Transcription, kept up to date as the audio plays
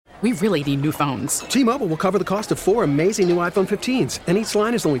We really need new phones. T-Mobile will cover the cost of 4 amazing new iPhone 15s, and each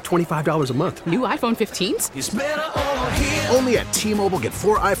line is only $25 a month. New iPhone 15s? It's better over here. Only at T-Mobile, get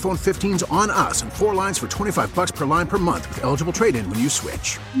 4 iPhone 15s on us and 4 lines for $25 per line per month with eligible trade-in when you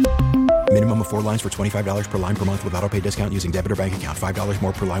switch. Minimum of 4 lines for $25 per line per month with autopay discount using debit or bank account. $5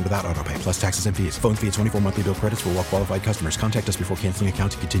 more per line without autopay, plus taxes and fees. Phone fee at 24 monthly bill credits for well-qualified customers. Contact us before canceling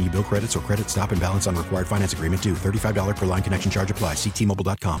account to continue bill credits or credit stop and balance on required finance agreement due. $35 per line connection charge applies. See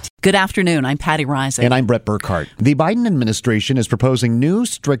T-Mobile.com. Good afternoon. I'm Patty Rising. And I'm Brett Burkhart. The Biden administration is proposing new,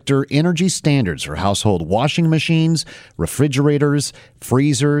 stricter energy standards for household washing machines, refrigerators,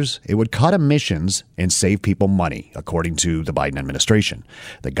 freezers. It would cut emissions and save people money, according to the Biden administration.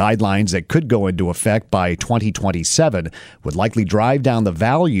 The guidelines that could go into effect by 2027 would likely drive down the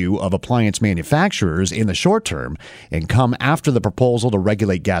value of appliance manufacturers in the short term and come after the proposal to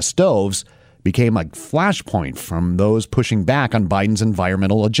regulate gas stoves became a flashpoint from those pushing back on Biden's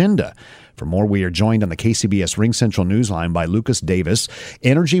environmental agenda. For more, we are joined on the KCBS Ring Central Newsline by Lucas Davis,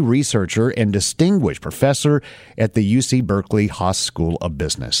 energy researcher and distinguished professor at the UC Berkeley Haas School of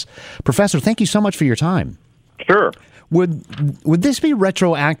Business. Professor, thank you so much for your time. Sure. Would this be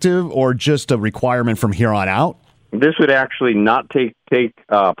retroactive or just a requirement from here on out? This would actually not take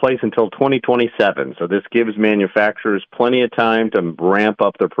place until 2027. So this gives manufacturers plenty of time to ramp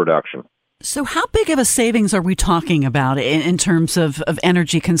up their production. So how big of a savings are we talking about in terms of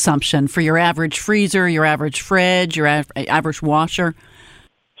energy consumption for your average freezer, your average fridge, your average washer?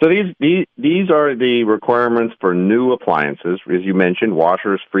 So these are the requirements for new appliances, as you mentioned,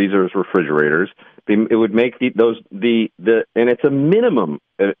 washers, freezers, refrigerators. It would make and it's a minimum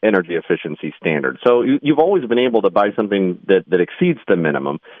energy efficiency standard. So you've always been able to buy something that exceeds the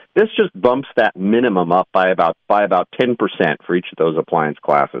minimum. This just bumps that minimum up by about 10% for each of those appliance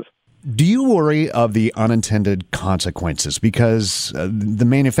classes. Do you worry of the unintended consequences? Because the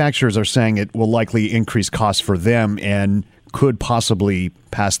manufacturers are saying it will likely increase costs for them and could possibly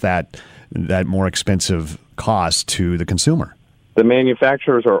pass that more expensive cost to the consumer. The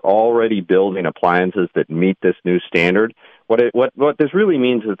manufacturers are already building appliances that meet this new standard. What this really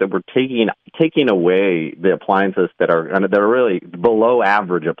means is that we're taking away the appliances that are really below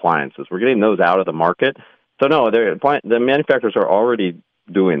average appliances. We're getting those out of the market. So no, the manufacturers are already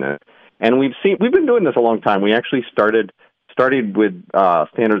doing that, and we've been doing this a long time. We actually started with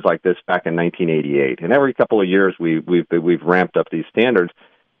standards like this back in 1988, and every couple of years we've ramped up these standards.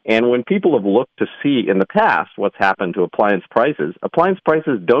 And when people have looked to see in the past what's happened to appliance prices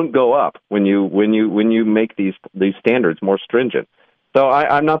don't go up when you make these standards more stringent. So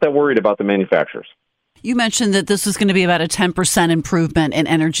I'm not that worried about the manufacturers. You mentioned that this is going to be about a 10% improvement in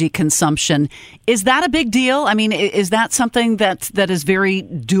energy consumption. Is that a big deal? I mean, is that something that is very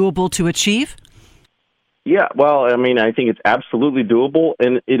doable to achieve? Yeah, well, I mean, I think it's absolutely doable,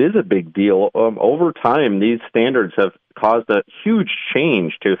 and it is a big deal. Over time, these standards have caused a huge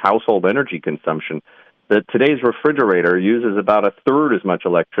change to household energy consumption. Today's refrigerator uses about a third as much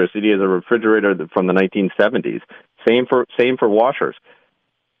electricity as a refrigerator from the 1970s. Same for washers.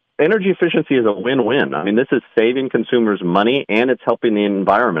 Energy efficiency is a win-win. I mean, this is saving consumers money, and it's helping the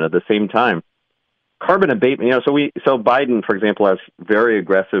environment at the same time. Carbon abatement, so Biden, for example, has very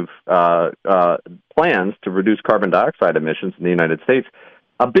aggressive plans to reduce carbon dioxide emissions in the United States.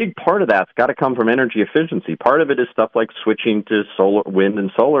 A big part of that's got to come from energy efficiency. Part of it is stuff like switching to solar, wind,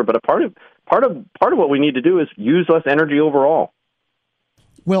 and solar. But a part of what we need to do is use less energy overall.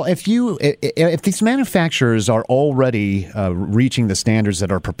 Well, if these manufacturers are already reaching the standards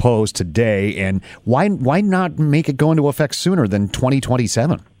that are proposed today, and why not make it go into effect sooner than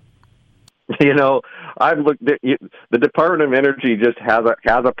 2027? I've looked at the Department of Energy just has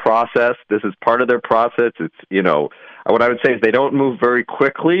a process. This is part of their process. It's what I would say is they don't move very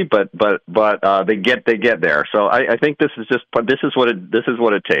quickly, but they get there. So I think this is what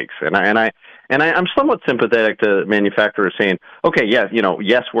it takes. And I'm somewhat sympathetic to manufacturers saying, okay, yes,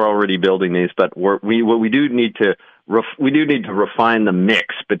 we're already building these, but we do need to refine the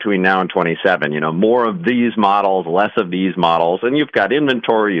mix between now and 27. More of these models, less of these models, and you've got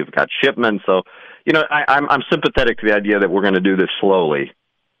inventory, you've got shipments. So, I'm sympathetic to the idea that we're going to do this slowly.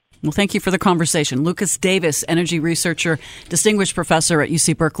 Well, thank you for the conversation. Lucas Davis, energy researcher, distinguished professor at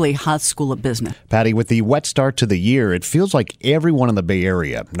UC Berkeley Haas School of Business. Patty, with the wet start to the year, it feels like everyone in the Bay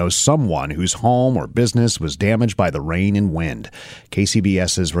Area knows someone whose home or business was damaged by the rain and wind.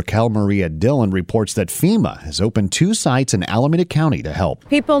 KCBS's Raquel Maria Dillon reports that FEMA has opened 2 sites in Alameda County to help.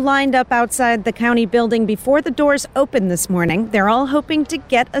 People lined up outside the county building before the doors opened this morning. They're all hoping to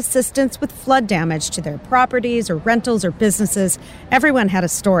get assistance with flood damage to their properties or rentals or businesses. Everyone had a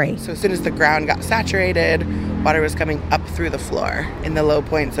story. Recovery. So as soon as the ground got saturated, water was coming up through the floor in the low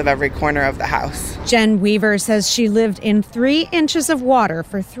points of every corner of the house. Jen Weaver says she lived in 3 inches of water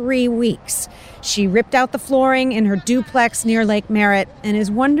for 3 weeks. She ripped out the flooring in her duplex near Lake Merritt and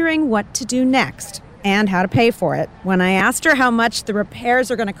is wondering what to do next and how to pay for it. When I asked her how much the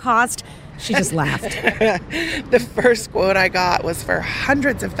repairs are going to cost, she just laughed. The first quote I got was for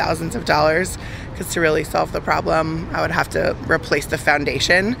hundreds of thousands of dollars, because to really solve the problem, I would have to replace the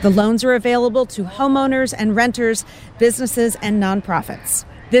foundation. The loans are available to homeowners and renters, businesses, and nonprofits.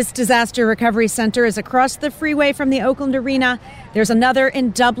 This disaster recovery center is across the freeway from the Oakland Arena. There's another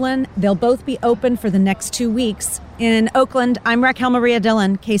in Dublin. They'll both be open for the next 2 weeks. In Oakland, I'm Raquel Maria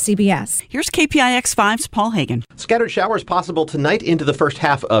Dillon, KCBS. Here's KPIX 5's Paul Hagen. Scattered showers possible tonight into the first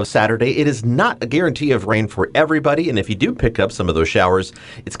half of Saturday. It is not a guarantee of rain for everybody, and if you do pick up some of those showers,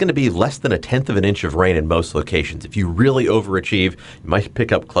 it's going to be less than 1/10 of an inch of rain in most locations. If you really overachieve, you might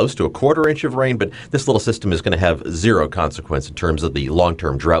pick up close to 1/4 inch of rain, but this little system is going to have zero consequence in terms of the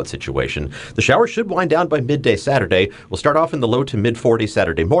long-term drought situation. The showers should wind down by midday Saturday. We'll start off in the low to mid-40s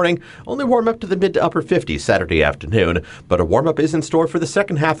Saturday morning, only warm up to the mid to upper 50s Saturday afternoon, but a warm-up is in store for the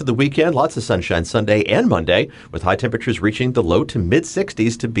second half of the weekend. Lots of sunshine Sunday and Monday, with high temperatures reaching the low to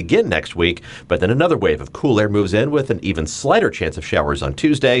mid-60s to begin next week, but then another wave of cool air moves in with an even slighter chance of showers on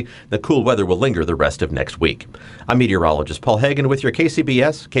Tuesday. The cool weather will linger the rest of next week. I'm meteorologist Paul Hagen with your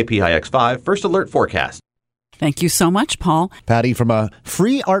KCBS KPIX 5 First Alert Forecast. Thank you so much, Paul. Patty, from a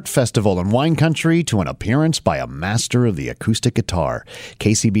free art festival in wine country to an appearance by a master of the acoustic guitar,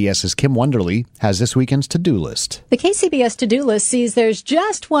 KCBS's Kim Wonderly has this weekend's to-do list. The KCBS to-do list sees there's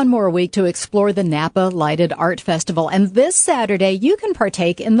just one more week to explore the Napa Lighted Art Festival, and this Saturday you can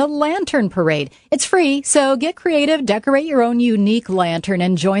partake in the Lantern Parade. It's free, so get creative, decorate your own unique lantern,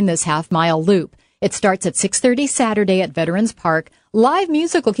 and join this half-mile loop. It starts at 6:30 Saturday at Veterans Park. Live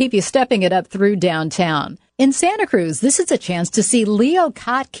music will keep you stepping it up through downtown. In Santa Cruz, this is a chance to see Leo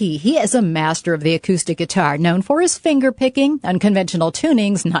Kottke. He is a master of the acoustic guitar, known for his finger-picking, unconventional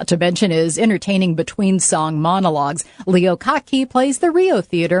tunings, not to mention his entertaining between-song monologues. Leo Kottke plays the Rio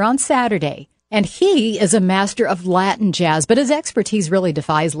Theater on Saturday. And he is a master of Latin jazz, but his expertise really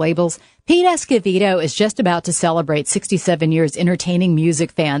defies labels. Pete Escovedo is just about to celebrate 67 years entertaining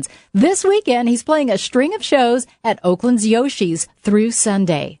music fans. This weekend, he's playing a string of shows at Oakland's Yoshi's through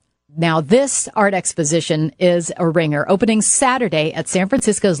Sunday. Now, this art exposition is a ringer. Opening Saturday at San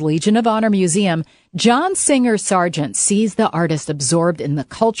Francisco's Legion of Honor Museum, John Singer Sargent sees the artist absorbed in the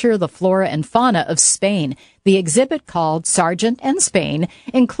culture, the flora, and fauna of Spain. The exhibit, called Sargent and Spain,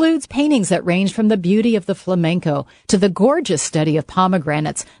 includes paintings that range from the beauty of the flamenco to the gorgeous study of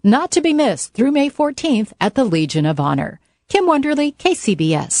pomegranates, not to be missed through May 14th at the Legion of Honor. Kim Wonderly,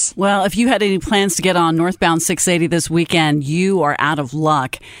 KCBS. Well, if you had any plans to get on northbound 680 this weekend, you are out of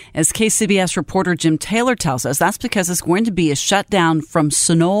luck. As KCBS reporter Jim Taylor tells us, that's because it's going to be a shutdown from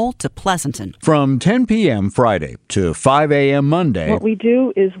Sunol to Pleasanton. From 10 p.m. Friday to 5 a.m. Monday. What we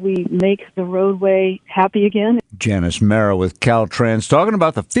do is we make the roadway happy again. Janice Mara with Caltrans talking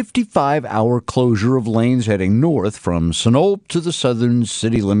about the 55-hour closure of lanes heading north from Sunol to the southern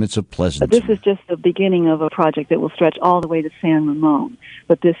city limits of Pleasanton. This is just the beginning of a project that will stretch all the way to San Ramon,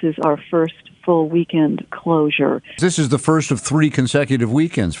 but this is our first full weekend closure. This is the first of 3 consecutive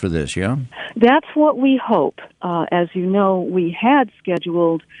weekends for this, yeah? That's what we hope. As you know, we had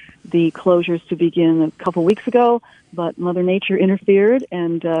scheduled the closures to begin a couple weeks ago, but Mother Nature interfered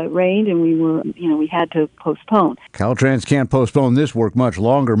and rained, and we had to postpone. Caltrans can't postpone this work much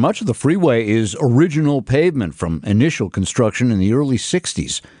longer. Much of the freeway is original pavement from initial construction in the early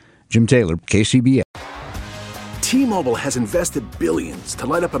 60s. Jim Taylor, KCBS. T-Mobile has invested billions to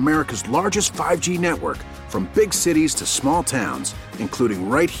light up America's largest 5G network, from big cities to small towns, including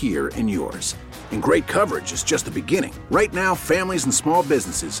right here in yours. And great coverage is just the beginning. Right now, families and small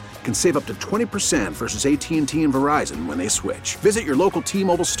businesses can save up to 20% versus AT&T and Verizon when they switch. Visit your local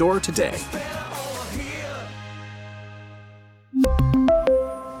T-Mobile store today.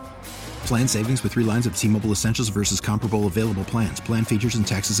 Plan savings with 3 lines of T-Mobile Essentials versus comparable available plans. Plan features and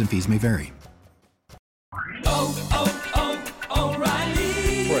taxes and fees may vary.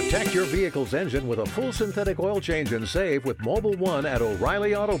 Protect your vehicle's engine with a full synthetic oil change and save with Mobil 1 at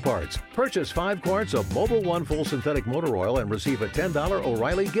O'Reilly Auto Parts. Purchase 5 quarts of Mobil 1 full synthetic motor oil and receive a $10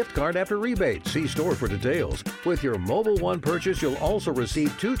 O'Reilly gift card after rebate. See store for details. With your Mobil 1 purchase, you'll also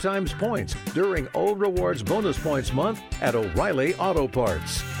receive 2 times points during O Rewards Bonus Points Month at O'Reilly Auto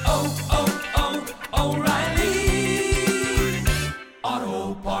Parts. O'Reilly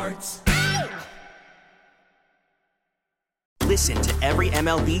Auto Parts. Listen to every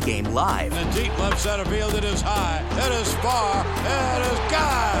MLB game live. In the deep left center field, it is high, it is far, it is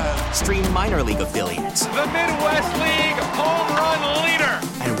gone. Stream minor league affiliates. The Midwest League home run leader.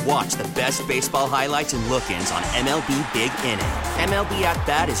 And watch the best baseball highlights and look-ins on MLB Big Inning. MLB At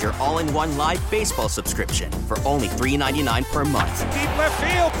Bat is your all-in-one live baseball subscription for only $3.99 per month. Deep left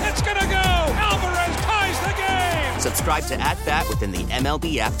field, it's gonna go. Alvarez ties the game. Subscribe to At Bat within the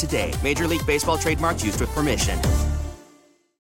MLB app today. Major League Baseball trademarks used with permission.